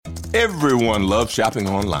Everyone loves shopping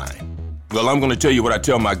online. Well, I'm going to tell you what I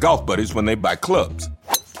tell my golf buddies when they buy clubs.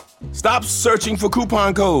 Stop searching for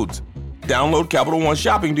coupon codes. Download Capital One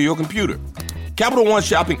Shopping to your computer. Capital One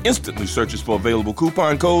Shopping instantly searches for available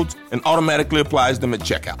coupon codes and automatically applies them at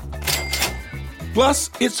checkout. Plus,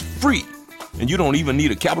 it's free, and you don't even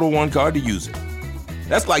need a Capital One card to use it.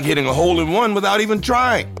 That's like hitting a hole in one without even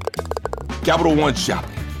trying. Capital One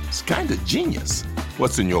Shopping. It's kind of genius.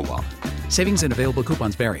 What's in your wallet? Savings and available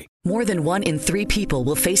coupons vary. More than 1 in 3 people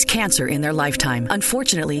will face cancer in their lifetime.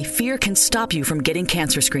 Unfortunately, fear can stop you from getting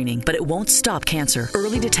cancer screening, but it won't stop cancer.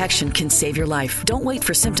 Early detection can save your life. Don't wait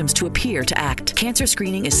for symptoms to appear to act. Cancer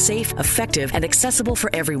screening is safe, effective, and accessible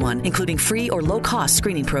for everyone, including free or low-cost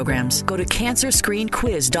screening programs. Go to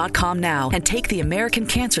CancerScreenQuiz.com now and take the American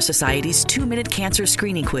Cancer Society's 2-minute cancer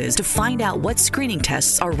screening quiz to find out what screening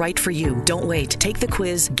tests are right for you. Don't wait. Take the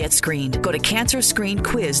quiz. Get screened. Go to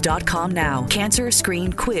CancerScreenQuiz.com now.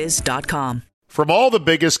 CancerScreenQuiz.com. From all the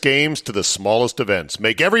biggest games to the smallest events,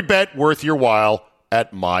 make every bet worth your while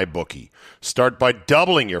at MyBookie. Start by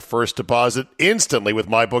doubling your first deposit instantly with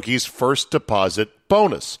MyBookie's first deposit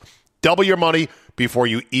bonus. Double your money before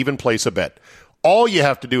you even place a bet. All you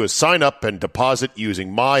have to do is sign up and deposit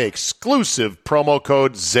using my exclusive promo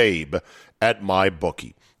code ZABE at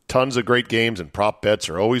MyBookie. Tons of great games and prop bets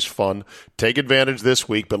are always fun. Take advantage this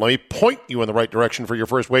week, but let me point you in the right direction for your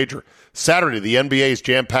first wager. Saturday, the NBA is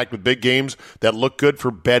jam-packed with big games that look good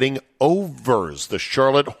for betting overs. The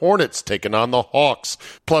Charlotte Hornets taking on the Hawks,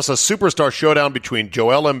 plus a superstar showdown between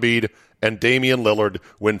Joel Embiid and Damian Lillard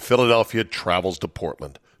when Philadelphia travels to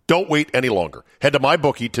Portland. Don't wait any longer. Head to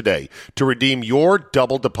MyBookie today to redeem your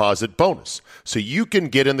double deposit bonus so you can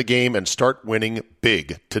get in the game and start winning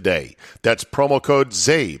big today. That's promo code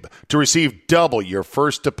ZABE to receive double your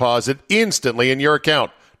first deposit instantly in your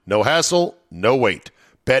account. No hassle, no wait.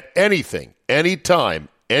 Bet anything, anytime,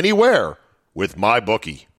 anywhere with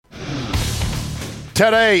MyBookie.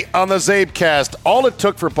 Today on the Zabecast, all it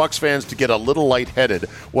took for Bucks fans to get a little lightheaded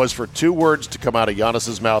was for 2 words to come out of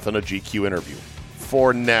Giannis' mouth in a GQ interview.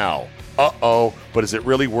 For now. Uh-oh, but is it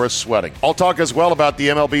really worth sweating? I'll talk as well about the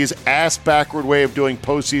MLB's ass-backward way of doing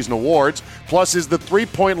postseason awards. Plus, is the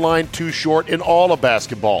three-point line too short in all of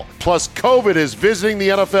basketball? Plus, COVID is visiting the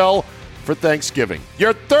NFL for Thanksgiving.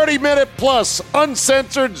 Your 30-minute-plus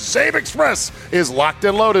uncensored Zabe Express is locked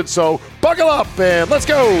and loaded, so buckle up and let's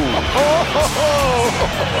go!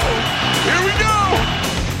 Here we go!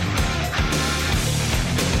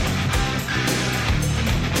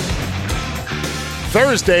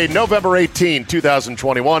 Thursday, November 18,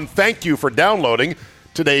 2021. Thank you for downloading.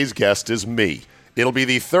 Today's guest is me. It'll be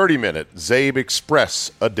the 30-minute Zabe Express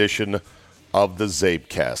edition of the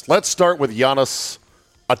Zabecast. Let's start with Giannis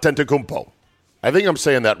Antetokounmpo. I think I'm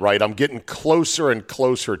saying that right. I'm getting closer and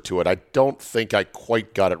closer to it. I don't think I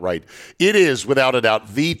quite got it right. It is, without a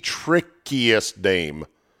doubt, the trickiest name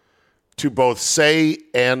to both say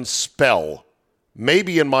and spell,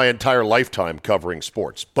 maybe in my entire lifetime covering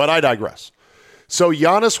sports. But I digress. So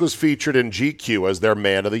Giannis was featured in GQ as their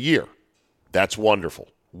Man of the Year. That's wonderful.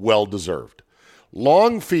 Well-deserved.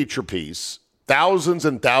 Long feature piece, thousands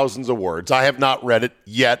and thousands of words. I have not read it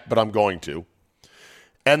yet, but I'm going to.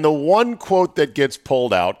 And the one quote that gets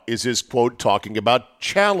pulled out is his quote talking about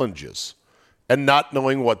challenges and not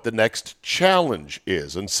knowing what the next challenge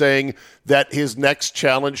is and saying that his next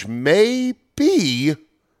challenge may be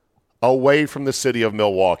away from the city of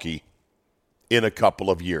Milwaukee in a couple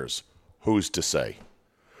of years. Who's to say?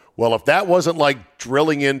 Well, if that wasn't like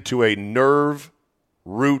drilling into a nerve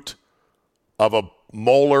root of a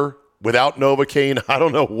molar without Novocaine, I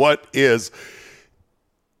don't know what is.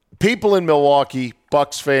 People in Milwaukee,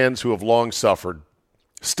 Bucks fans who have long suffered,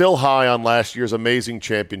 still high on last year's amazing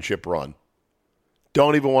championship run,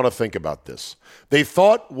 don't even want to think about this. They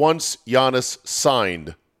thought once Giannis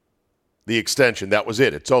signed the extension, that was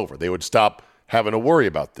it. It's over. They would stop having to worry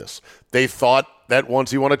about this. They thought that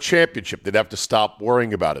once he won a championship, they'd have to stop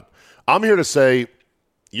worrying about it. I'm here to say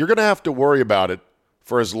you're going to have to worry about it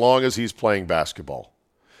for as long as he's playing basketball.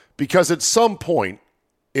 Because at some point,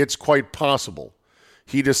 it's quite possible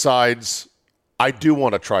he decides, I do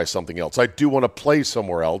want to try something else. I do want to play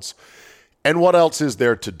somewhere else. And what else is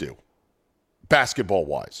there to do,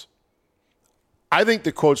 basketball-wise? I think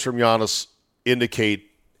the quotes from Giannis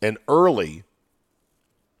indicate an early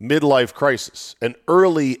midlife crisis, an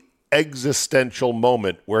early existential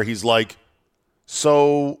moment where he's like,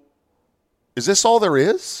 so is this all there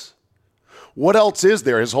is? What else is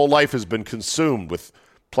there? His whole life has been consumed with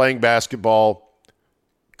playing basketball,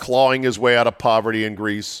 clawing his way out of poverty in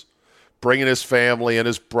Greece, bringing his family and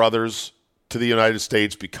his brothers to the United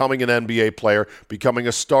States, becoming an NBA player, becoming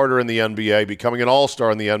a starter in the NBA, becoming an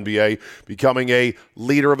all-star in the NBA, becoming a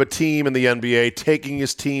leader of a team in the NBA, taking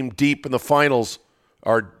his team deep in the finals,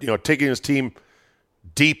 or taking his team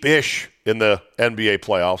deep-ish in the NBA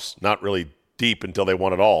playoffs, not really deep until they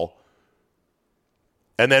won it all,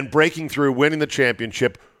 and then breaking through, winning the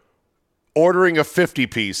championship, ordering a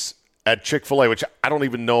 50-piece at Chick-fil-A, which I don't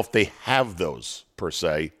even know if they have those per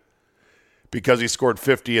se, because he scored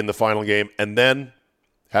 50 in the final game, and then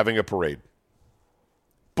having a parade.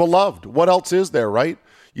 Beloved. What else is there, right?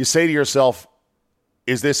 You say to yourself,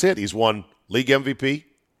 is this it? He's won league MVP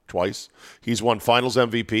twice. He's won finals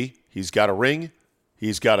MVP. He's got a ring.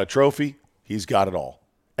 He's got a trophy. He's got it all.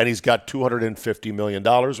 And he's got $250 million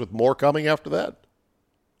with more coming after that.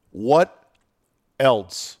 What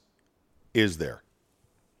else is there?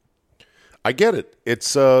 I get it. It's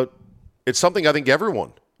something I think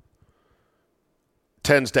everyone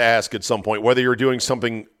tends to ask at some point, whether you're doing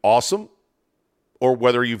something awesome or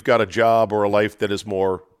whether you've got a job or a life that is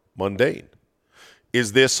more mundane.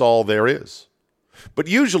 Is this all there is? But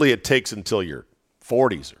usually it takes until your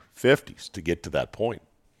 40s or 50s to get to that point.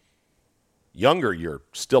 Younger, you're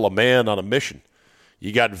still a man on a mission.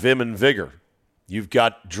 You got vim and vigor. You've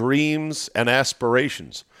got dreams and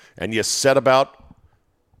aspirations, and you set about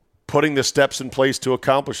putting the steps in place to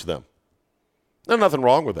accomplish them. There's nothing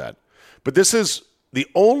wrong with that. But this is the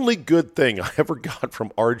only good thing I ever got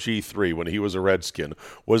from RG3 when he was a Redskin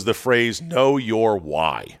was the phrase, know your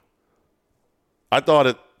why. I thought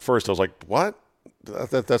at first, I was like, what?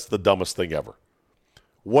 That's the dumbest thing ever.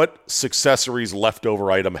 What Successories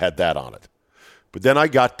leftover item had that on it? But then I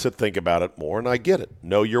got to think about it more, and I get it.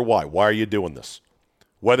 Know your why. Why are you doing this?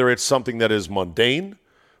 Whether it's something that is mundane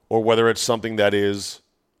or whether it's something that is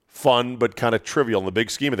fun but kind of trivial in the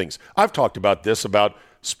big scheme of things. I've talked about this, about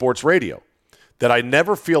sports radio, that I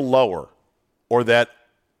never feel lower or that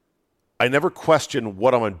I never question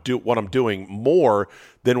what I'm doing more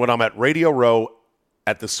than when I'm at Radio Row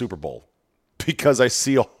at the Super Bowl, because I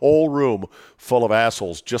see a whole room full of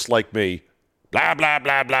assholes just like me, blah, blah,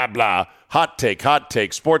 blah, blah, blah, hot take,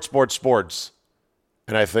 sports.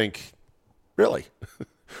 And I think, really,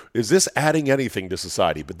 is this adding anything to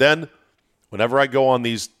society? But then whenever I go on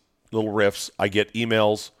these little riffs, I get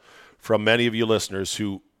emails from many of you listeners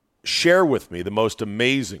who share with me the most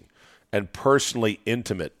amazing and personally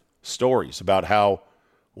intimate stories about how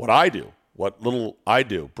what little I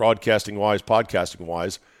do, broadcasting-wise,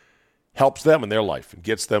 podcasting-wise, helps them in their life and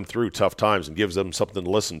gets them through tough times and gives them something to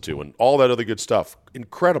listen to and all that other good stuff.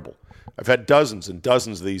 Incredible. I've had dozens and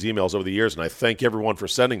dozens of these emails over the years, and I thank everyone for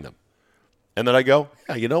sending them. And then I go,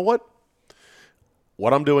 yeah, you know what?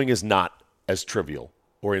 What I'm doing is not as trivial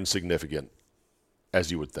or insignificant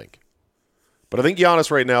as you would think. But I think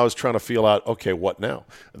Giannis right now is trying to feel out, okay, what now?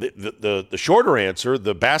 The shorter answer,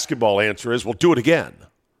 the basketball answer is, well, do it again.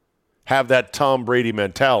 Have that Tom Brady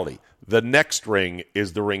mentality. The next ring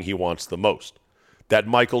is the ring he wants the most. That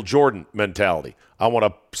Michael Jordan mentality. I want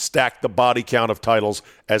to stack the body count of titles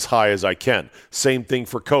as high as I can. Same thing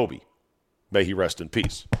for Kobe. May he rest in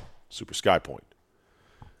peace. Super Sky Point.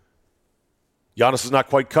 Giannis is not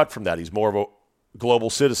quite cut from that. He's more of a global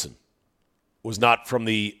citizen. Was not from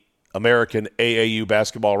the American AAU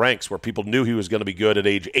basketball ranks where people knew he was going to be good at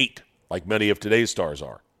age 8, like many of today's stars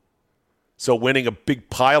are. So winning a big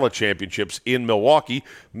pile of championships in Milwaukee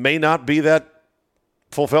may not be that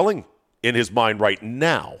fulfilling in his mind right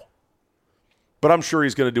now. But I'm sure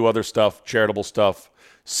he's going to do other stuff, charitable stuff,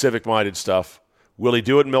 civic-minded stuff. Will he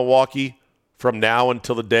do it in Milwaukee from now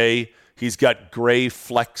until the day he's got gray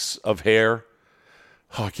flecks of hair?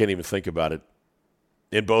 Oh, I can't even think about it.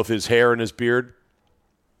 In both his hair and his beard?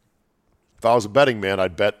 If I was a betting man,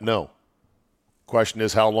 I'd bet no. Question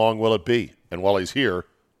is, how long will it be? And while he's here,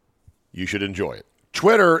 you should enjoy it.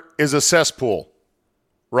 Twitter is a cesspool.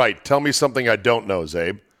 Right. Tell me something I don't know,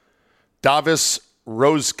 Zabe. Davis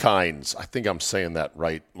Rosekines. I think I'm saying that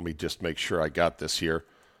right. Let me just make sure I got this here.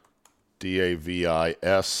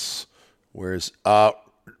 D-A-V-I-S. Where's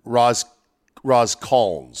Roz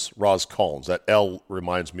Collins. Roz Collins. That L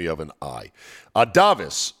reminds me of an I.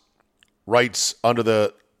 Davis writes under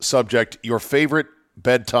the subject, your favorite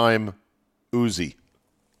bedtime Uzi.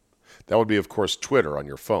 That would be, of course, Twitter on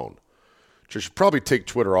your phone. I should probably take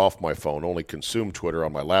Twitter off my phone, only consume Twitter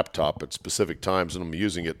on my laptop at specific times, and I'm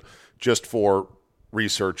using it just for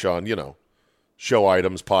research on, show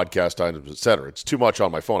items, podcast items, etc. It's too much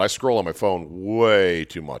on my phone. I scroll on my phone way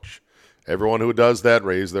too much. Everyone who does that,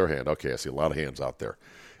 raise their hand. Okay, I see a lot of hands out there.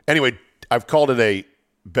 Anyway, I've called it a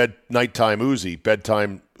bedtime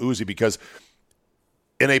Uzi, because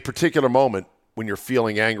in a particular moment when you're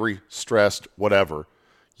feeling angry, stressed, whatever,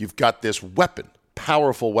 you've got this weapon,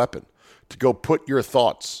 powerful weapon, to go put your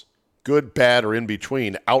thoughts, good, bad, or in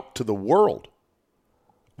between, out to the world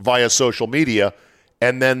via social media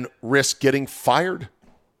and then risk getting fired,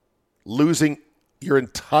 losing your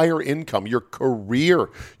entire income, your career,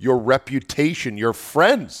 your reputation, your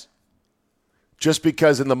friends. Just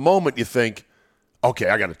because in the moment you think, okay,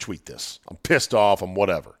 I got to tweet this. I'm pissed off. I'm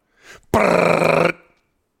whatever. Brrr.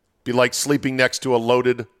 Be like sleeping next to a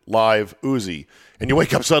loaded live Uzi. And you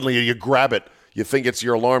wake up suddenly and you grab it. You think it's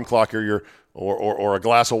your alarm clock or a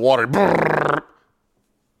glass of water. Brrr.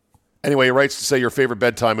 Anyway, he writes to say your favorite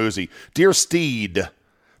bedtime Uzi. Dear Steed,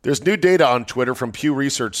 there's new data on Twitter from Pew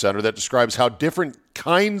Research Center that describes how different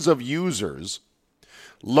kinds of users,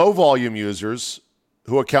 low-volume users,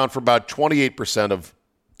 who account for about 28% of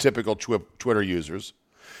typical Twitter users,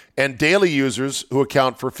 and daily users who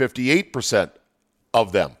account for 58%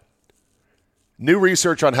 of them. New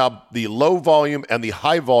research on how the low-volume and the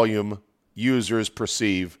high-volume users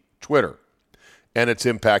perceive Twitter and its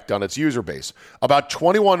impact on its user base. About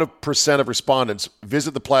 21% of respondents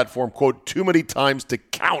visit the platform, quote, too many times to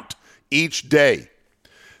count each day.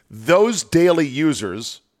 Those daily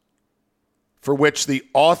users, for which the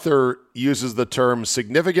author uses the term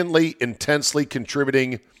significantly, intensely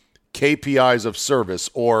contributing KPIs of service,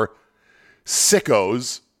 or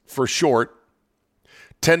sickos for short,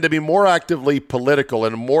 tend to be more actively political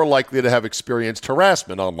and more likely to have experienced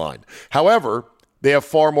harassment online. However, they have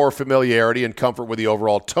far more familiarity and comfort with the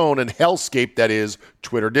overall tone and hellscape that is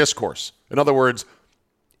Twitter discourse. In other words,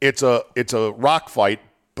 it's a rock fight,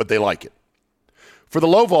 but they like it. For the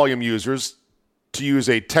low-volume users, to use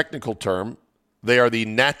a technical term, they are the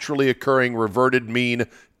naturally occurring reverted mean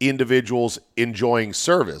individuals enjoying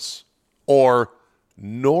service, or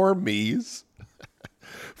normies.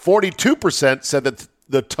 42% said that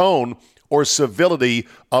the tone or civility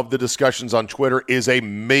of the discussions on Twitter is a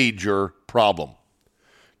major problem,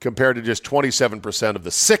 compared to just 27% of the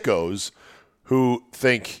sickos who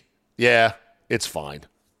think, yeah, it's fine.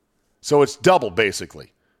 So it's double,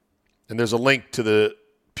 basically. And there's a link to the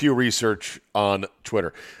Pew Research on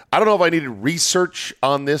Twitter. I don't know if I needed research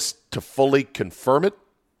on this to fully confirm it,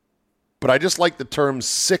 but I just like the terms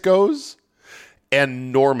sickos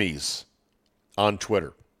and normies on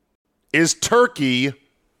Twitter. Is turkey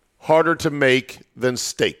harder to make than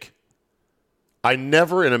steak? I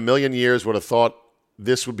never in a million years would have thought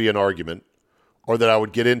this would be an argument or that I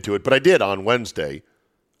would get into it, but I did on Wednesday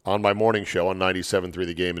on my morning show on 97.3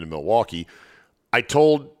 The Game in Milwaukee. I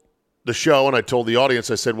told the show and I told the audience,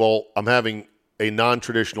 I said, well, I'm having a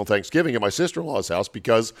non-traditional Thanksgiving at my sister-in-law's house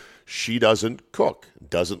because she doesn't cook,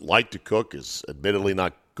 doesn't like to cook, is admittedly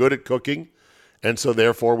not good at cooking, and so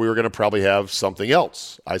therefore we were going to probably have something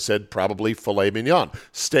else. I said probably filet mignon,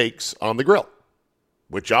 steaks on the grill,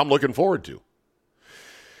 which I'm looking forward to.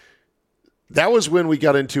 That was when we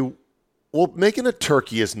got into, well, making a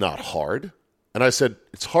turkey is not hard. And I said,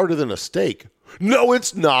 it's harder than a steak. No,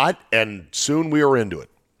 it's not. And soon we were into it.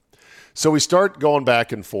 So we start going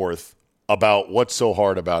back and forth about what's so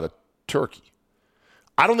hard about a turkey.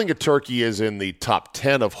 I don't think a turkey is in the top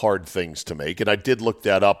 10 of hard things to make. And I did look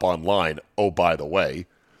that up online. Oh, by the way,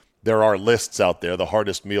 there are lists out there, the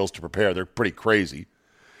hardest meals to prepare. They're pretty crazy.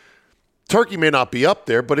 Turkey may not be up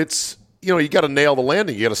there, but it's, you got to nail the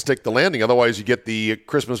landing. You got to stick the landing. Otherwise, you get the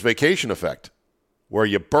Christmas Vacation effect where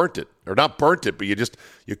you burnt it. Or not burnt it, but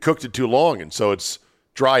you cooked it too long, and so it's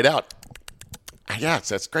dried out. Yes,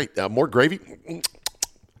 that's great. More gravy.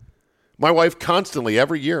 My wife constantly,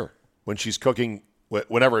 every year, when she's cooking,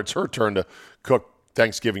 whenever it's her turn to cook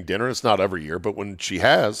Thanksgiving dinner, it's not every year, but when she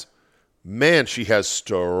has, man, she has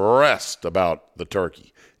stressed about the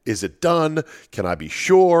turkey. Is it done? Can I be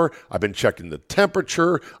sure? I've been checking the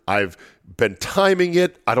temperature. I've been timing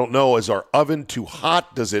it. I don't know. Is our oven too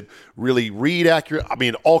hot? Does it really read accurate? I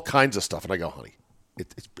mean, all kinds of stuff. And I go, honey,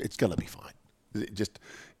 it's going to be fine. Just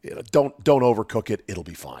don't overcook it. It'll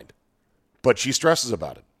be fine. But she stresses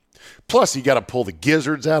about it. Plus, you got to pull the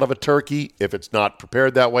gizzards out of a turkey if it's not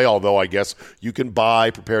prepared that way, although I guess you can buy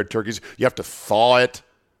prepared turkeys. You have to thaw it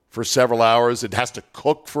for several hours. It has to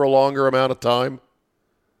cook for a longer amount of time.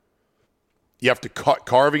 You have to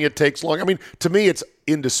carving it takes long. I mean, to me, it's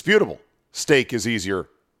indisputable. Steak is easier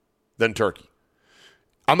than turkey.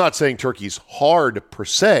 I'm not saying turkey's hard per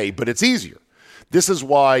se, but it's easier. This is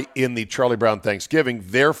why in the Charlie Brown Thanksgiving,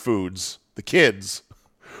 their foods, the kids,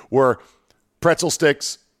 were pretzel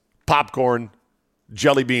sticks, popcorn,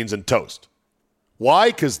 jelly beans, and toast. Why?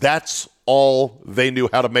 Because that's all they knew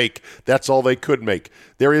how to make. That's all they could make.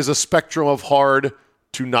 There is a spectrum of hard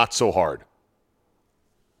to not so hard.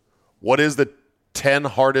 What is the 10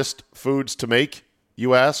 hardest foods to make,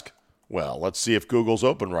 you ask? Well, let's see if Google's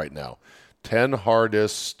open right now. 10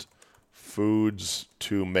 hardest foods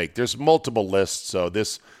to make. There's multiple lists, so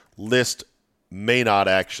this list may not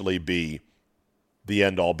actually be the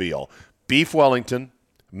end-all, be-all. Beef Wellington,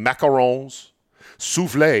 macarons,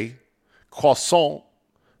 soufflé, croissant,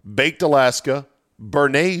 baked Alaska,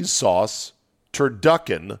 béarnaise sauce,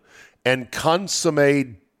 turducken, and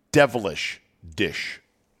consommé devilish dish,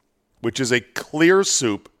 which is a clear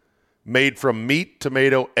soup made from meat,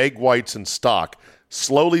 tomato, egg whites, and stock,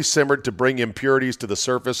 slowly simmered to bring impurities to the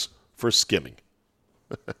surface for skimming.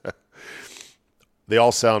 They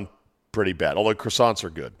all sound pretty bad, although croissants are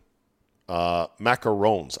good.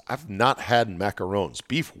 Macarons. I've not had macarons.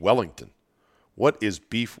 Beef Wellington. What is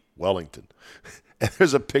beef Wellington? And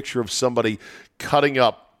there's a picture of somebody cutting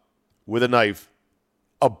up with a knife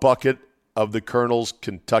a bucket of the Colonel's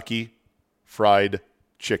Kentucky Fried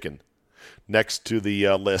Chicken next to the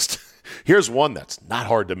list. Here's one that's not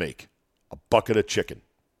hard to make. A bucket of chicken.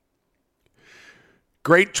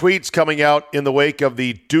 Great tweets coming out in the wake of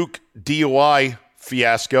the Duke DUI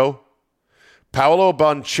fiasco. Paolo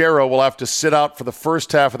Banchero will have to sit out for the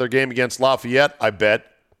first half of their game against Lafayette, I bet,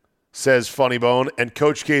 says Funny Bone. And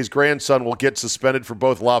Coach K's grandson will get suspended for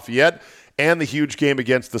both Lafayette and the huge game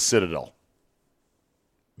against the Citadel.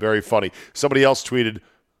 Very funny. Somebody else tweeted,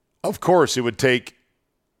 of course it would take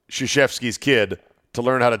Krzyzewski's kid to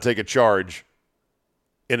learn how to take a charge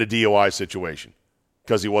in a DUI situation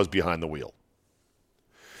because he was behind the wheel.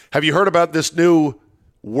 Have you heard about this new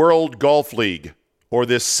World Golf League, or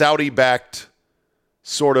this Saudi-backed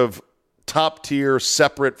sort of top-tier,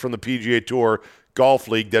 separate from the PGA Tour golf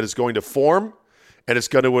league that is going to form, and it's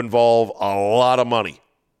going to involve a lot of money?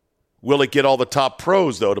 Will it get all the top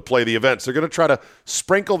pros, though, to play the events? They're going to try to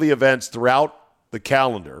sprinkle the events throughout the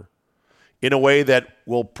calendar in a way that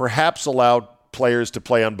will perhaps allow players to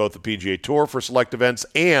play on both the PGA Tour for select events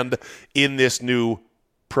and in this new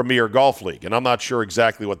Premier Golf League. And I'm not sure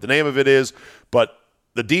exactly what the name of it is, but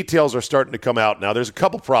the details are starting to come out now. There's a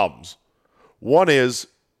couple problems. One is,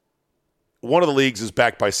 one of the leagues is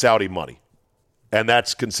backed by Saudi money, and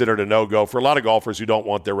that's considered a no-go for a lot of golfers who don't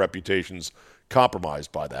want their reputations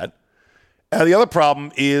compromised by that. And the other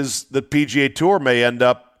problem is the PGA Tour may end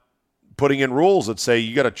up putting in rules that say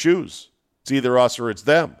you got to choose. It's either us or it's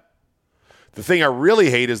them. The thing I really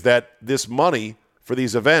hate is that this money for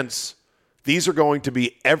these events, these are going to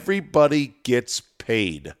be everybody gets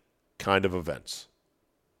paid kind of events.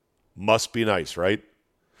 Must be nice, right?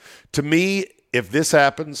 To me, if this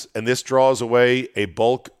happens and this draws away a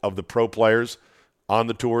bulk of the pro players on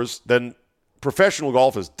the tours, then professional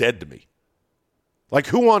golf is dead to me. Like,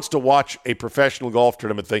 who wants to watch a professional golf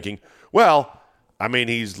tournament thinking, well, I mean,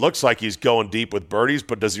 he looks like he's going deep with birdies,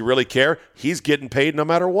 but does he really care? He's getting paid no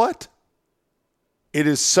matter what. It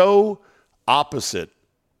is so opposite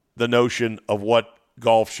the notion of what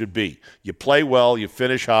golf should be. You play well, you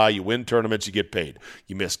finish high, you win tournaments, you get paid.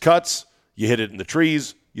 You miss cuts, you hit it in the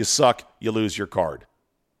trees, you suck, you lose your card.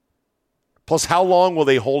 Plus, how long will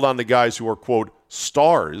they hold on to guys who are, quote,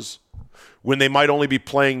 stars when they might only be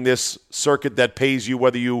playing this circuit that pays you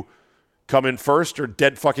whether you come in first or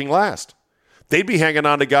dead fucking last? They'd be hanging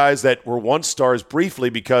on to guys that were once stars briefly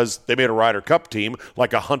because they made a Ryder Cup team,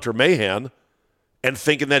 like a Hunter Mahan, and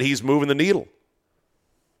thinking that he's moving the needle.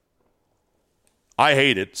 I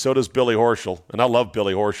hate it. So does Billy Horschel. And I love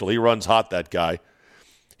Billy Horschel. He runs hot, that guy.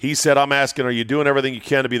 He said, I'm asking, are you doing everything you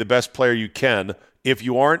can to be the best player you can? If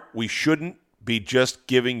you aren't, we shouldn't be just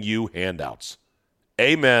giving you handouts.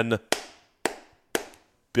 Amen,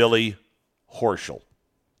 Billy Horschel.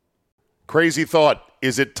 Crazy thought.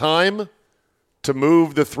 Is it time to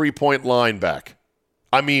move the three-point line back?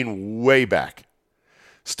 I mean, way back.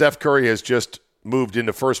 Steph Curry has just moved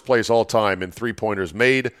into first place all time in three-pointers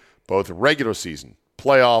made, both regular season,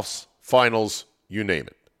 playoffs, finals, you name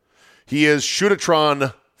it. He is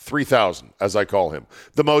Shootatron 3000, as I call him,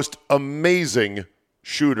 the most amazing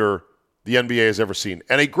shooter the NBA has ever seen,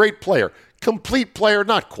 and a great player. Complete player,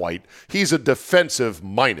 not quite. He's a defensive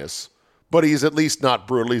minus, but he's at least not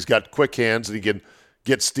brutal. He's got quick hands and he can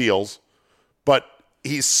get steals, but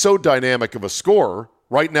he's so dynamic of a scorer.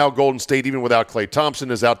 Right now, Golden State, even without Klay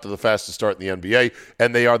Thompson, is out to the fastest start in the NBA,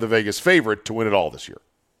 and they are the Vegas favorite to win it all this year.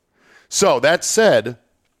 So, that said,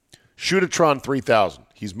 Shootatron 3000,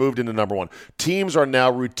 he's moved into number one. Teams are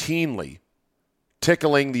now routinely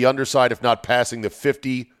tickling the underside, if not passing the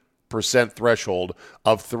 50% threshold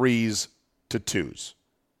of threes to twos.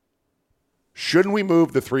 Shouldn't we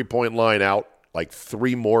move the three-point line out like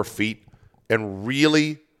 3 more feet and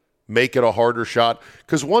really make it a harder shot?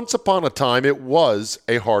 Because once upon a time, it was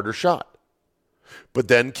a harder shot. But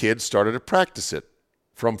then kids started to practice it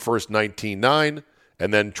from first 19-9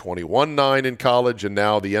 and then 21-9 in college, and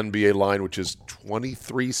now the NBA line, which is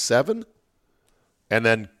 23-7, and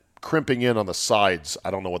then crimping in on the sides. I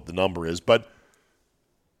don't know what the number is, but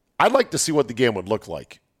I'd like to see what the game would look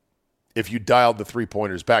like if you dialed the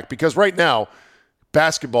three-pointers back, because right now,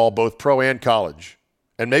 basketball, both pro and college,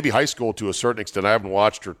 and maybe high school to a certain extent, I haven't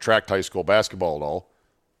watched or tracked high school basketball at all,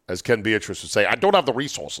 as Ken Beatrice would say, I don't have the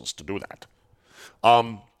resources to do that.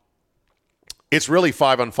 It's really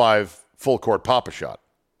 5-on-5 full-court pop-a-shot.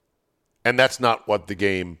 And that's not what the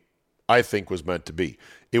game, I think, was meant to be.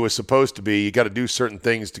 It was supposed to be you got to do certain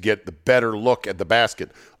things to get the better look at the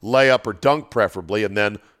basket, layup or dunk preferably, and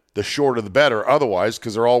then the shorter the better otherwise,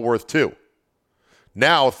 because they're all worth two.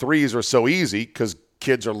 Now threes are so easy because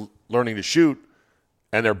kids are learning to shoot,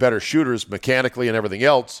 and they're better shooters mechanically and everything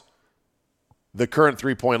else. The current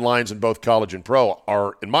three-point lines in both college and pro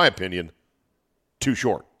are, in my opinion, too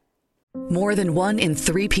short. More than 1 in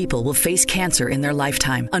 3 people will face cancer in their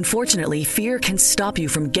lifetime. Unfortunately, fear can stop you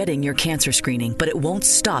from getting your cancer screening, but it won't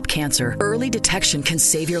stop cancer. Early detection can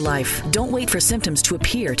save your life. Don't wait for symptoms to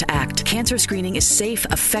appear to act. Cancer screening is safe,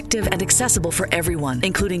 effective, and accessible for everyone,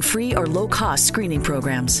 including free or low-cost screening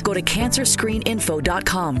programs. Go to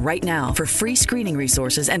cancerscreeninfo.com right now for free screening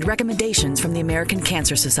resources and recommendations from the American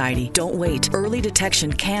Cancer Society. Don't wait. Early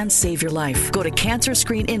detection can save your life. Go to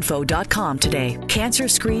cancerscreeninfo.com today.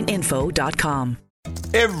 Cancerscreeninfo.com.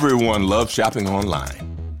 Everyone loves shopping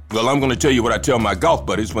online. Well, I'm going to tell you what I tell my golf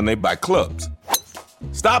buddies when they buy clubs.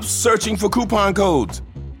 Stop searching for coupon codes.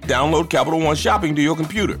 Download Capital One Shopping to your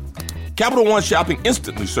computer. Capital One Shopping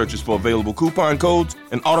instantly searches for available coupon codes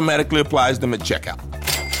and automatically applies them at checkout.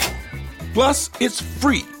 Plus, it's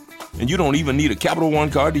free, and you don't even need a Capital One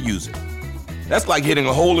card to use it. That's like hitting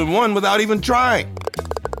a hole in one without even trying.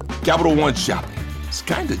 Capital One Shopping. It's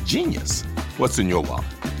kind of genius. What's in your wallet?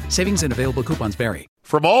 Savings and available coupons vary.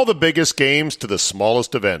 From all the biggest games to the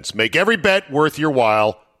smallest events, make every bet worth your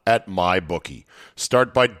while at MyBookie.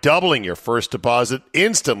 Start by doubling your first deposit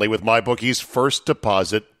instantly with MyBookie's first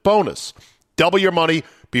deposit bonus. Double your money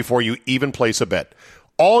before you even place a bet.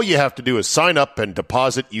 All you have to do is sign up and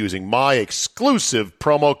deposit using my exclusive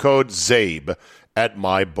promo code ZABE at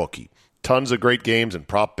MyBookie. Tons of great games and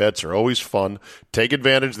prop bets are always fun. Take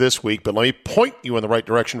advantage this week, but let me point you in the right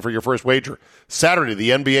direction for your first wager. Saturday,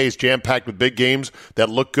 the NBA is jam-packed with big games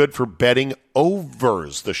that look good for betting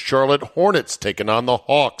overs. The Charlotte Hornets taking on the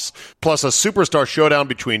Hawks, plus a superstar showdown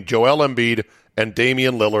between Joel Embiid and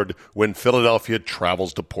Damian Lillard when Philadelphia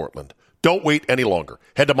travels to Portland. Don't wait any longer.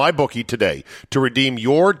 Head to MyBookie today to redeem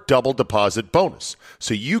your double deposit bonus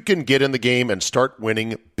so you can get in the game and start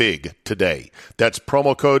winning big today. That's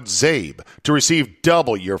promo code ZABE to receive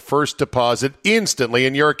double your first deposit instantly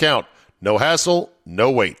in your account. No hassle,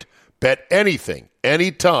 no wait. Bet anything,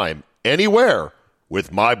 anytime, anywhere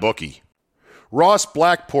with MyBookie. Ross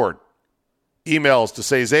Blackport emails to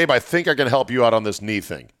say, Zabe, I think I can help you out on this knee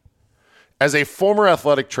thing. As a former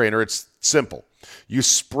athletic trainer, it's simple. You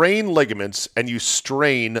sprain ligaments and you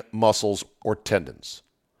strain muscles or tendons.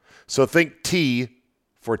 So think T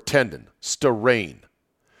for tendon, strain.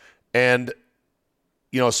 And,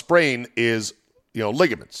 sprain is,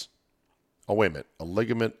 ligaments. Oh, wait a minute. A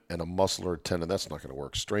ligament and a muscle or a tendon. That's not going to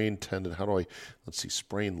work. Strain, tendon. How do I,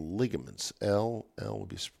 sprain ligaments. L would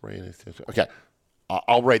be sprain. Okay.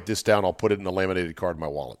 I'll write this down. I'll put it in a laminated card in my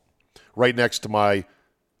wallet. Right next to my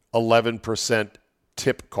 11%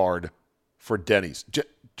 tip card for Denny's.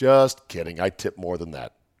 Just kidding. I tip more than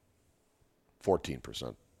that.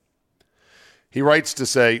 14%. He writes to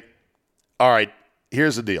say, all right,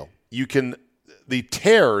 here's the deal. The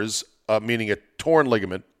tears, meaning a torn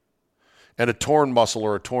ligament and a torn muscle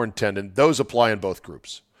or a torn tendon, those apply in both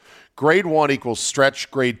groups. Grade 1 equals stretch.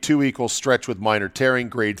 Grade 2 equals stretch with minor tearing.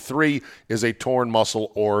 Grade 3 is a torn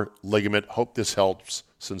muscle or ligament. Hope this helps.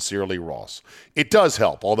 Sincerely, Ross. It does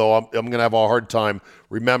help, although I'm going to have a hard time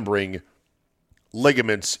remembering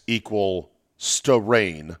ligaments equal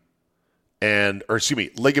strain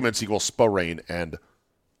ligaments equal sprain and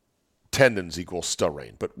tendons equal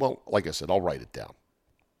strain. But, like I said, I'll write it down.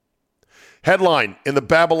 Headline in the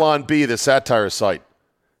Babylon Bee, the satire site.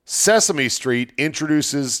 Sesame Street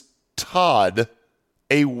introduces Todd,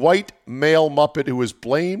 a white male Muppet who is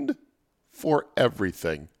blamed for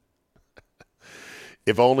everything.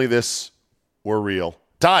 If only this were real.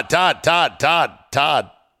 Todd.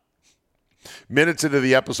 Minutes into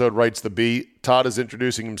the episode, writes the Bee, Todd is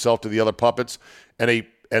introducing himself to the other puppets and a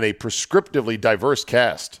prescriptively diverse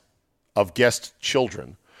cast of guest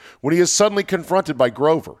children when he is suddenly confronted by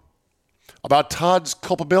Grover about Todd's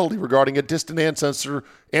culpability regarding a distant ancestor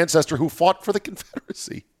who fought for the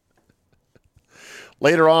Confederacy.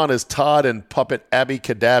 Later on, as Todd and puppet Abby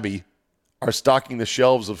Cadabby are stocking the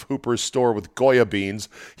shelves of Hooper's store with Goya beans.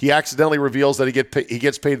 He accidentally reveals that he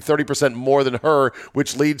gets paid 30% more than her,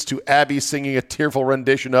 which leads to Abby singing a tearful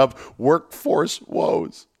rendition of Workforce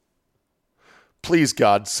Woes. Please,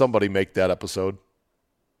 God, somebody make that episode.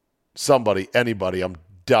 Somebody, anybody, I'm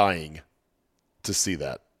dying to see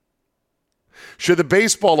that. Should the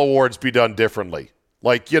baseball awards be done differently?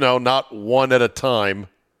 Like, not one at a time,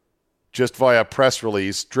 just via press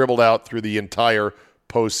release, dribbled out through the entire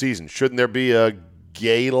postseason. Shouldn't there be a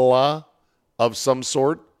gala of some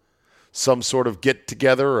sort? Some sort of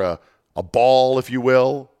get-together, a ball, if you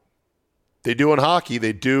will? They do in hockey.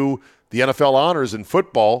 They do the NFL honors in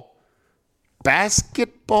football.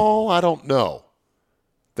 Basketball, I don't know.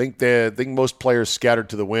 I think most players scattered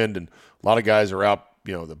to the wind, and a lot of guys are out.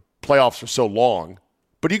 The playoffs are so long.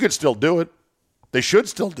 But you could still do it. They should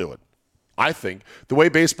still do it. I think the way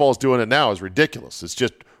baseball is doing it now is ridiculous. It's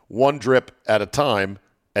just one drip at a time,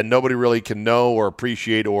 and nobody really can know or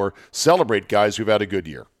appreciate or celebrate guys who've had a good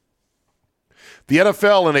year. The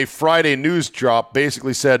NFL in a Friday news drop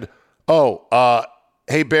basically said,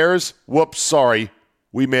 hey, Bears, whoops, sorry,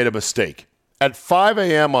 we made a mistake. At 5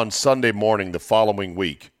 a.m. on Sunday morning the following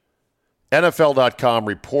week, NFL.com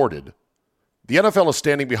reported the NFL is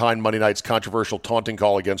standing behind Monday night's controversial taunting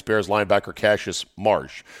call against Bears linebacker Cassius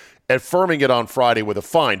Marsh, affirming it on Friday with a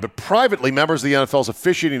fine. But privately, members of the NFL's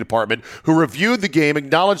officiating department who reviewed the game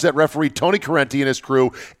acknowledged that referee Tony Correnti and his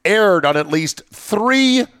crew erred on at least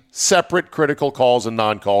 3 separate critical calls and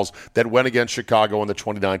non-calls that went against Chicago in the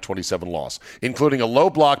 29-27 loss, including a low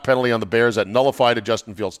block penalty on the Bears that nullified a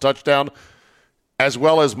Justin Fields touchdown, as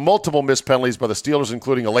well as multiple missed penalties by the Steelers,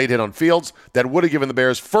 including a late hit on Fields that would have given the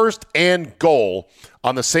Bears first and goal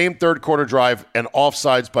on the same third-quarter drive, and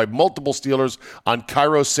offsides by multiple Steelers on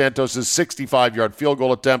Cairo Santos' 65-yard field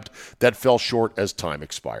goal attempt that fell short as time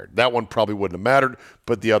expired. That one probably wouldn't have mattered,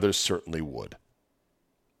 but the others certainly would.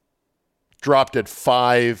 Dropped at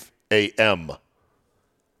 5 a.m.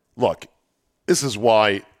 Look, this is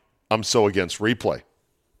why I'm so against replay.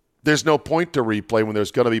 There's no point to replay when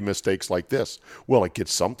there's going to be mistakes like this. Well, it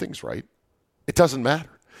gets some things right. It doesn't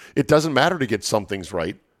matter. It doesn't matter to get some things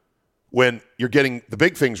right when you're getting the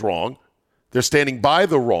big things wrong. They're standing by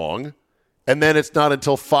the wrong, and then it's not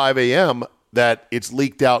until 5 a.m. that it's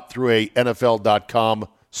leaked out through a NFL.com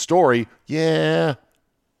story. Yeah,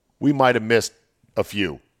 we might have missed a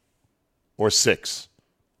few, or 6,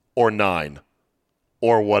 or 9,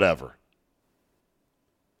 or whatever.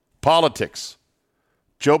 Politics.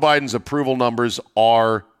 Joe Biden's approval numbers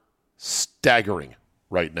are staggering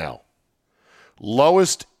right now.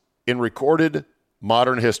 Lowest in recorded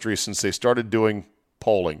modern history since they started doing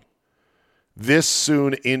polling. This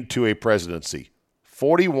soon into a presidency.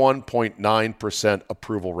 41.9%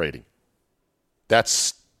 approval rating.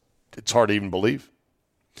 It's hard to even believe.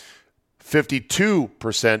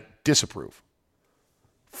 52% disapprove.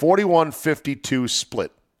 41-52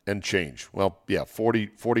 split and change. Well, yeah,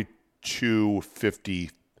 42-50.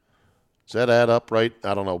 Does that add up right?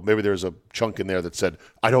 I don't know. Maybe there's a chunk in there that said,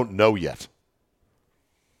 I don't know yet.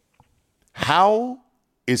 How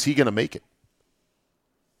is he going to make it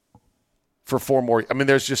for 4 more? I mean,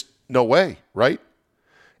 there's just no way, right?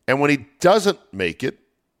 And when he doesn't make it,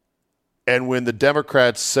 and when the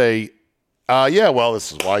Democrats say,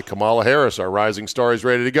 this is why Kamala Harris, our rising star, is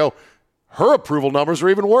ready to go, her approval numbers are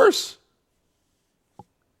even worse.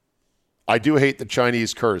 I do hate the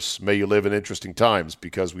Chinese curse, may you live in interesting times,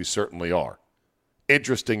 because we certainly are.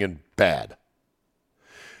 Interesting and bad.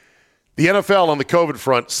 The NFL on the COVID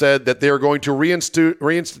front said that they are going to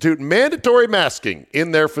reinstitute mandatory masking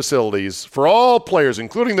in their facilities for all players,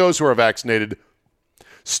 including those who are vaccinated,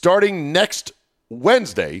 starting next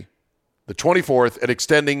Wednesday, the 24th, and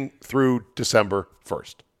extending through December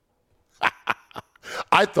 1st.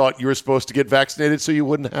 I thought you were supposed to get vaccinated so you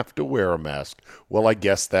wouldn't have to wear a mask. Well, I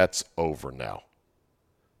guess that's over now.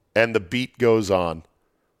 And the beat goes on.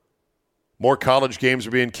 More college games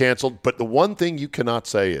are being canceled, but the one thing you cannot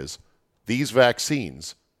say is these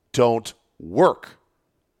vaccines don't work.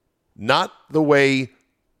 Not the way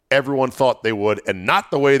everyone thought they would, and not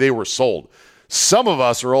the way they were sold. Some of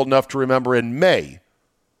us are old enough to remember in May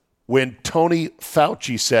when Tony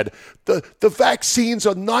Fauci said, the vaccines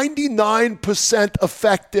are 99%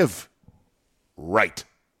 effective. Right.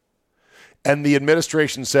 And the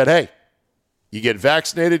administration said, hey, you get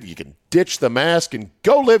vaccinated, you can ditch the mask and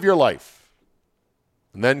go live your life.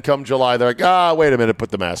 And then come July, they're like, wait a minute,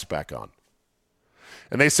 put the mask back on.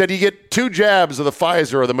 And they said you get 2 jabs of the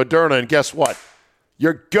Pfizer or the Moderna, and guess what?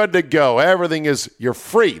 You're good to go. You're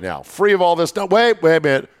free now. Free of all this. No, wait a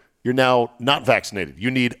minute. You're now not vaccinated.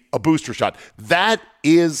 You need a booster shot. That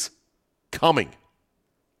is coming.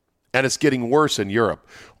 And it's getting worse in Europe.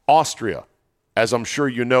 Austria, as I'm sure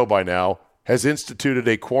you know by now, has instituted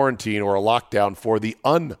a quarantine or a lockdown for the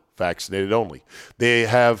unvaccinated only. They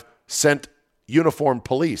have sent uniformed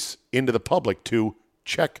police into the public to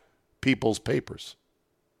check people's papers.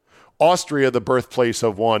 Austria, the birthplace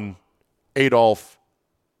of one Adolf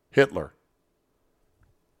Hitler.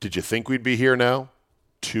 Did you think we'd be here now,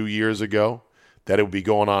 2 years ago, that it would be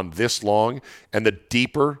going on this long? And the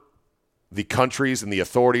deeper the countries and the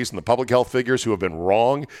authorities and the public health figures who have been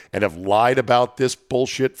wrong and have lied about this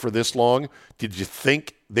bullshit for this long, did you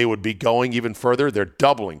think they would be going even further? They're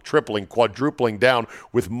doubling, tripling, quadrupling down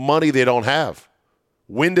with money they don't have.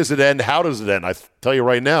 When does it end? How does it end? I tell you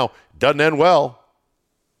right now, it doesn't end well.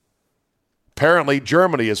 Apparently,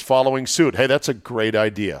 Germany is following suit. Hey, that's a great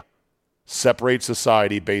idea. Separate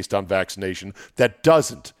society based on vaccination that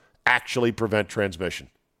doesn't actually prevent transmission.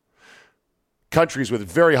 Countries with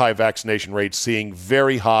very high vaccination rates seeing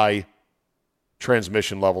very high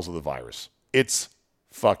transmission levels of the virus. It's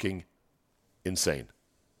fucking insane.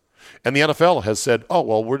 And the NFL has said, oh,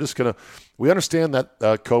 well, we understand that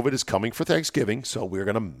COVID is coming for Thanksgiving, so we're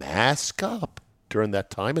going to mask up during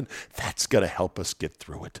that time, and that's going to help us get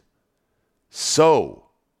through it. So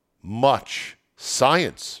much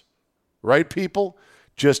science, right, people?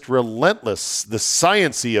 Just relentless, the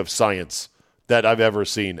science-y of science that I've ever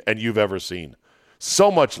seen and you've ever seen.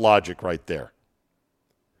 So much logic right there.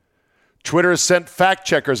 Twitter has sent fact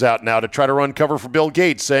checkers out now to try to run cover for Bill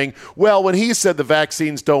Gates, saying, well, when he said the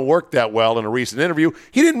vaccines don't work that well in a recent interview,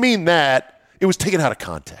 he didn't mean that. It was taken out of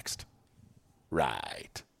context.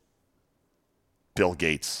 Right. Bill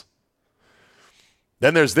Gates.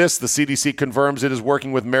 Then there's this. The CDC confirms it is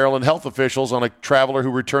working with Maryland health officials on a traveler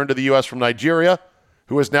who returned to the U.S. from Nigeria,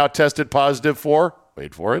 who has now tested positive for,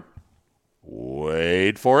 wait for it,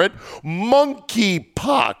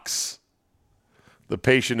 monkeypox. The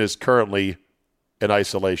patient is currently in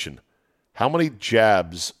isolation. How many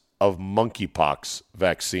jabs of monkeypox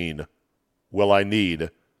vaccine will I need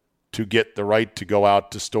to get the right to go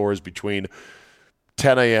out to stores between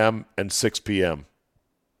 10 a.m. and 6 p.m.?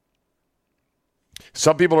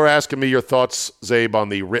 Some people are asking me your thoughts, Zabe, on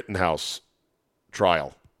the Rittenhouse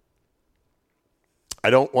trial. I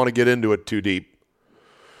don't want to get into it too deep.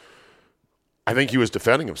 I think he was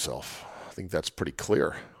defending himself. I think that's pretty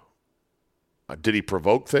clear. Did he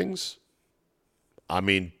provoke things? I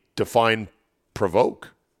mean, define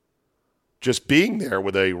provoke. Just being there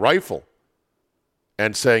with a rifle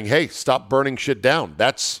and saying, hey, stop burning shit down.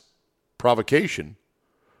 That's provocation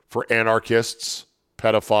for anarchists,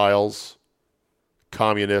 pedophiles,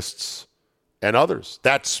 communists, and others.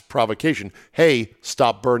 That's provocation. Hey,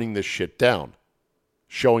 stop burning this shit down.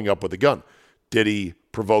 Showing up with a gun. Did he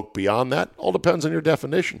provoke beyond that? All depends on your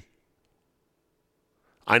definition.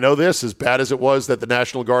 I know this, as bad as it was that the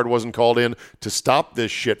National Guard wasn't called in to stop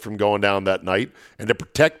this shit from going down that night and to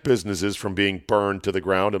protect businesses from being burned to the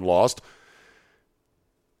ground and lost.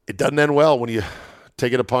 It doesn't end well when you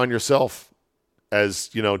take it upon yourself as,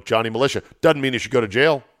 Johnny Militia. Doesn't mean he should go to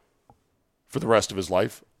jail for the rest of his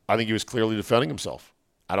life. I think he was clearly defending himself.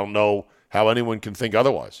 I don't know how anyone can think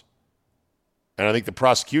otherwise. And I think the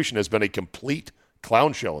prosecution has been a complete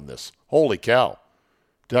clown show in this. Holy cow.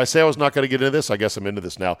 Did I say I was not going to get into this? I guess I'm into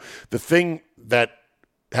this now. The thing that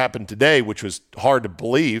happened today, which was hard to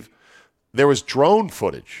believe, there was drone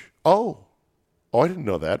footage. Oh, I didn't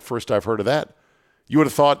know that. First I've heard of that. You would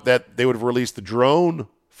have thought that they would have released the drone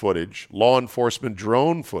footage, law enforcement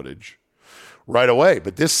drone footage, right away.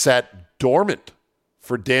 But this sat dormant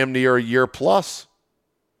for damn near a year plus.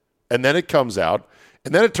 And then it comes out.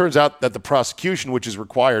 And then it turns out that the prosecution, which is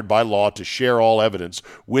required by law to share all evidence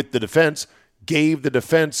with the defense, gave the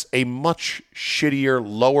defense a much shittier,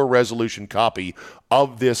 lower resolution copy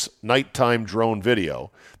of this nighttime drone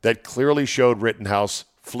video that clearly showed Rittenhouse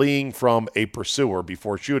fleeing from a pursuer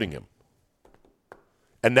before shooting him.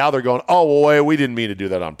 And now they're going, oh, well, we didn't mean to do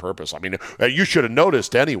that on purpose. I mean, you should have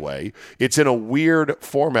noticed anyway. It's in a weird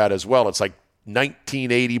format as well. It's like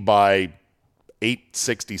 1980 by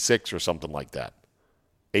 866 or something like that.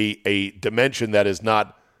 A dimension that is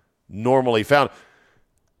not normally found.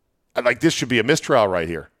 Like, this should be a mistrial right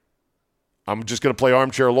here. I'm just going to play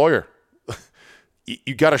armchair lawyer.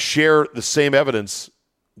 You got to share the same evidence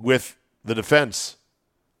with the defense.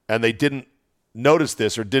 And they didn't notice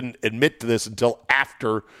this or didn't admit to this until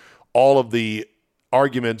after all of the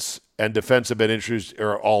arguments and defense have been introduced,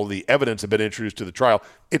 or all the evidence have been introduced to the trial.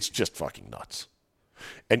 It's just fucking nuts.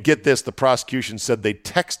 And get this, the prosecution said they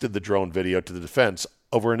texted the drone video to the defense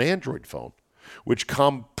over an Android phone, which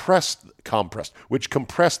compressed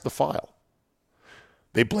the file.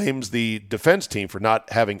 They blames the defense team for not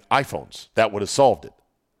having iPhones. That would have solved it.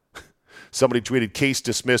 Somebody tweeted, case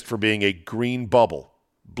dismissed for being a green bubble.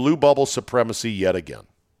 Blue bubble supremacy yet again.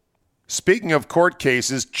 Speaking of court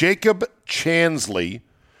cases, Jacob Chansley,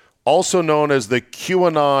 also known as the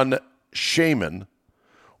QAnon shaman,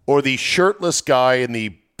 or the shirtless guy in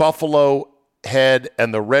the buffalo head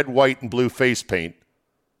and the red, white, and blue face paint,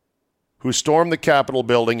 who stormed the Capitol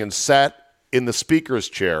building and sat in the speaker's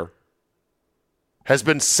chair, has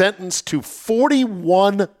been sentenced to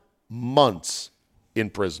 41 months in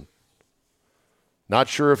prison. Not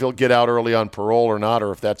sure if he'll get out early on parole or not,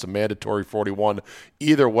 or if that's a mandatory 41.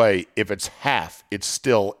 Either way, if it's half, it's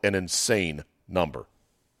still an insane number.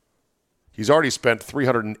 He's already spent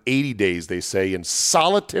 380 days, they say, in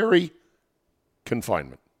solitary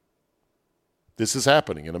confinement. This is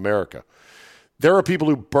happening in America. There are people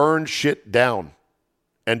who burned shit down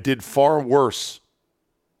and did far worse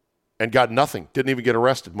and got nothing, didn't even get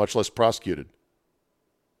arrested, much less prosecuted.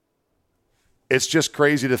 It's just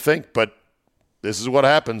crazy to think, but this is what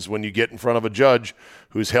happens when you get in front of a judge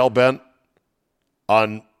who's hell-bent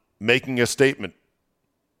on making a statement.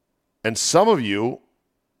 And some of you,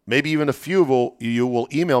 maybe even a few of you, will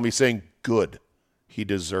email me saying, good, he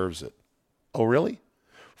deserves it. Oh, really?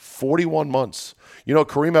 41 months. You know,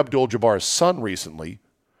 Kareem Abdul-Jabbar's son recently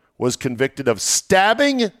was convicted of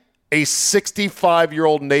stabbing a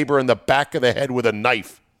 65-year-old neighbor in the back of the head with a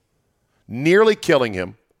knife, nearly killing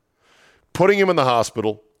him, putting him in the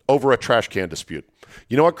hospital over a trash can dispute.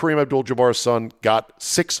 You know what? Kareem Abdul-Jabbar's son got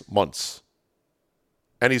 6 months,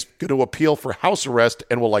 and he's going to appeal for house arrest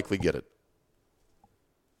and will likely get it.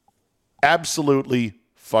 Absolutely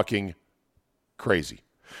fucking crazy.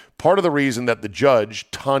 Part of the reason that the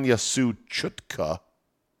judge, Tanya Sue Chutka,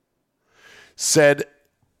 said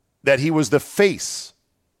that he was the face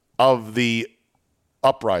of the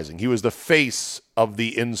uprising. He was the face of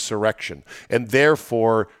the insurrection. And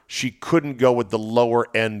therefore, she couldn't go with the lower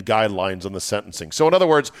end guidelines on the sentencing. So in other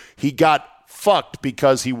words, he got fucked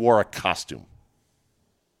because he wore a costume.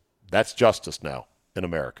 That's justice now in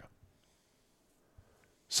America.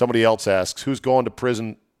 Somebody else asks, who's going to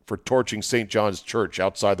prison for torching St. John's Church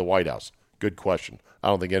outside the White House? Good question. I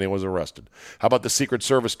don't think anyone was arrested. How about the Secret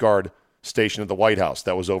Service guard station at the White House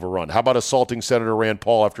that was overrun? How about assaulting Senator Rand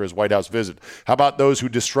Paul after his White House visit? How about those who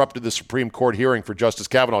disrupted the Supreme Court hearing for Justice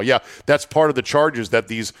Kavanaugh? Yeah, that's part of the charges that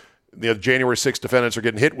these January 6th defendants are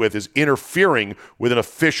getting hit with, is interfering with an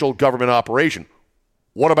official government operation.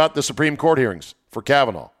 What about the Supreme Court hearings for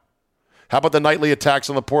Kavanaugh? How about the nightly attacks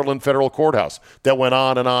on the Portland Federal Courthouse that went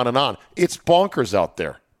on and on and on? It's bonkers out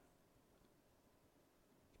there.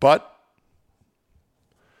 But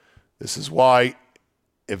this is why,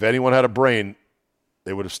 if anyone had a brain,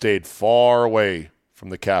 they would have stayed far away from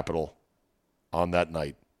the Capitol on that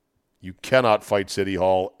night. You cannot fight City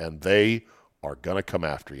Hall, and they are going to come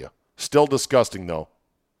after you. Still disgusting, though.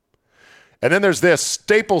 And then there's this.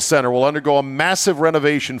 Staples Center will undergo a massive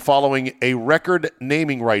renovation following a record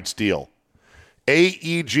naming rights deal.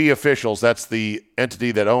 AEG officials, that's the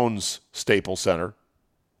entity that owns Staples Center,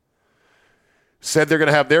 said they're going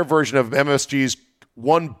to have their version of MSG's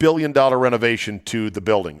 $1 billion renovation to the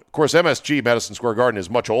building. Of course, MSG, Madison Square Garden, is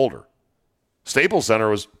much older. Staples Center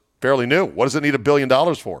was fairly new. What does it need $1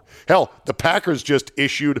 billion for? Hell, the Packers just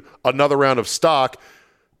issued another round of stock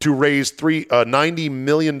to raise $90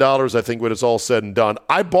 million, I think, when it's all said and done.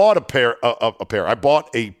 I bought I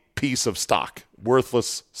bought a piece of stock,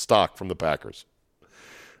 worthless stock from the Packers,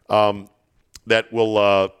 that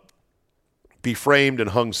will be framed and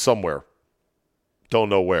hung somewhere. Don't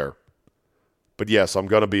know where. But yes, I'm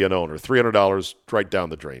going to be an owner. $300 right down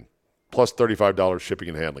the drain, plus $35 shipping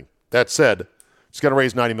and handling. That said, it's going to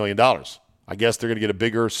raise $90 million. I guess they're going to get a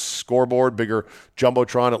bigger scoreboard, bigger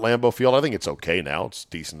Jumbotron at Lambeau Field. I think it's okay now. It's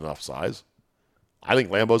decent enough size. I think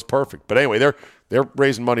Lambeau's perfect. But anyway, they're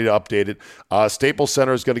raising money to update it. Staples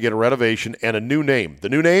Center is going to get a renovation and a new name. The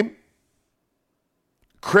new name?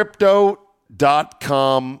 Crypto.com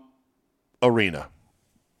Arena.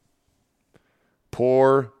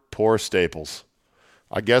 Poor Staples.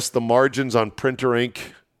 I guess the margins on printer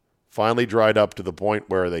ink finally dried up to the point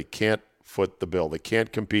where they can't foot the bill. They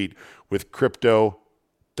can't compete with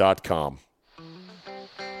Crypto.com.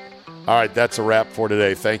 All right, that's a wrap for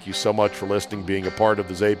today. Thank you so much for listening, being a part of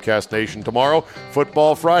the Zabecast Nation. Tomorrow,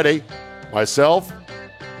 Football Friday. Myself,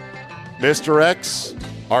 Mr. X,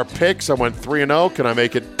 our picks. I went 3-0. Can I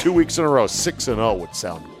make it 2 weeks in a row? 6-0 would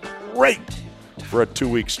sound great for a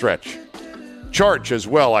 2-week stretch. Charge as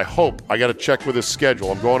well, I hope. I got to check with his schedule.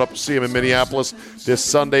 I'm going up to see him in Minneapolis this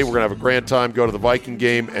Sunday. We're going to have a grand time, go to the Viking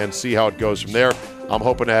game, and see how it goes from there. I'm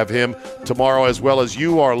hoping to have him tomorrow, as well as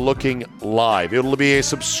you are looking live. It'll be a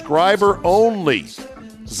subscriber-only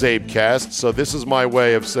Zabecast, so this is my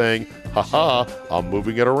way of saying Haha, I'm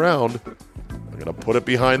moving it around. I'm going to put it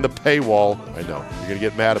behind the paywall. I know, you're going to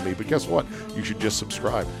get mad at me, but guess what? You should just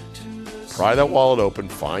subscribe. Pry that wallet open,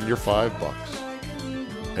 find your $5,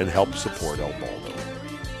 and help support El Baldo.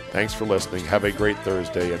 Thanks for listening. Have a great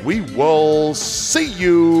Thursday, and we will see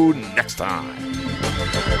you next time.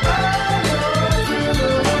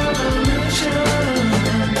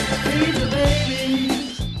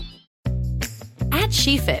 At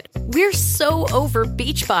SheFit, we're so over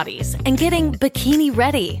beach bodies and getting bikini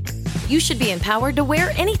ready. You should be empowered to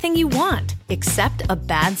wear anything you want, except a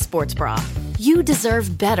bad sports bra. You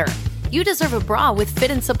deserve better. You deserve a bra with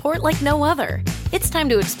fit and support like no other. It's time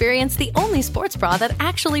to experience the only sports bra that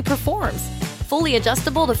actually performs. Fully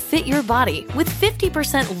adjustable to fit your body with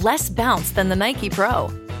 50% less bounce than the Nike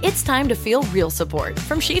Pro. It's time to feel real support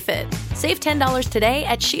from SheFit. Save $10 today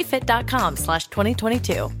at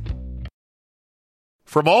SheFit.com/2022.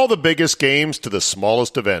 From all the biggest games to the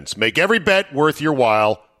smallest events, make every bet worth your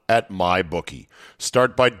while at MyBookie.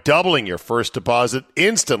 Start by doubling your first deposit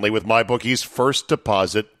instantly with MyBookie's first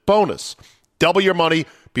deposit bonus. Double your money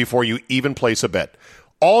before you even place a bet.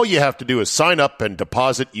 All you have to do is sign up and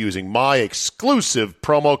deposit using my exclusive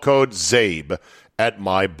promo code ZABE at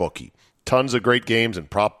MyBookie. Tons of great games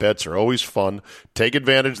and prop bets are always fun. Take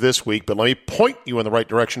advantage this week, but let me point you in the right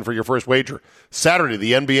direction for your first wager. Saturday,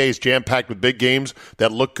 the NBA is jam-packed with big games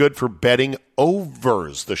that look good for betting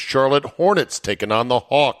overs. The Charlotte Hornets taking on the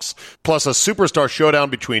Hawks, plus a superstar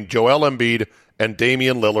showdown between Joel Embiid and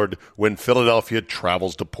Damian Lillard when Philadelphia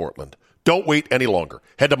travels to Portland. Don't wait any longer.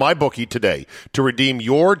 Head to MyBookie today to redeem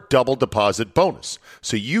your double deposit bonus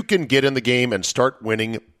so you can get in the game and start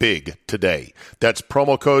winning big today. That's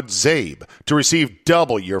promo code ZABE to receive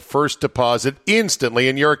double your first deposit instantly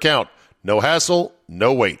in your account. No hassle,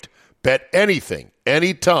 no wait. Bet anything,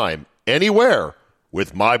 anytime, anywhere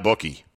with MyBookie.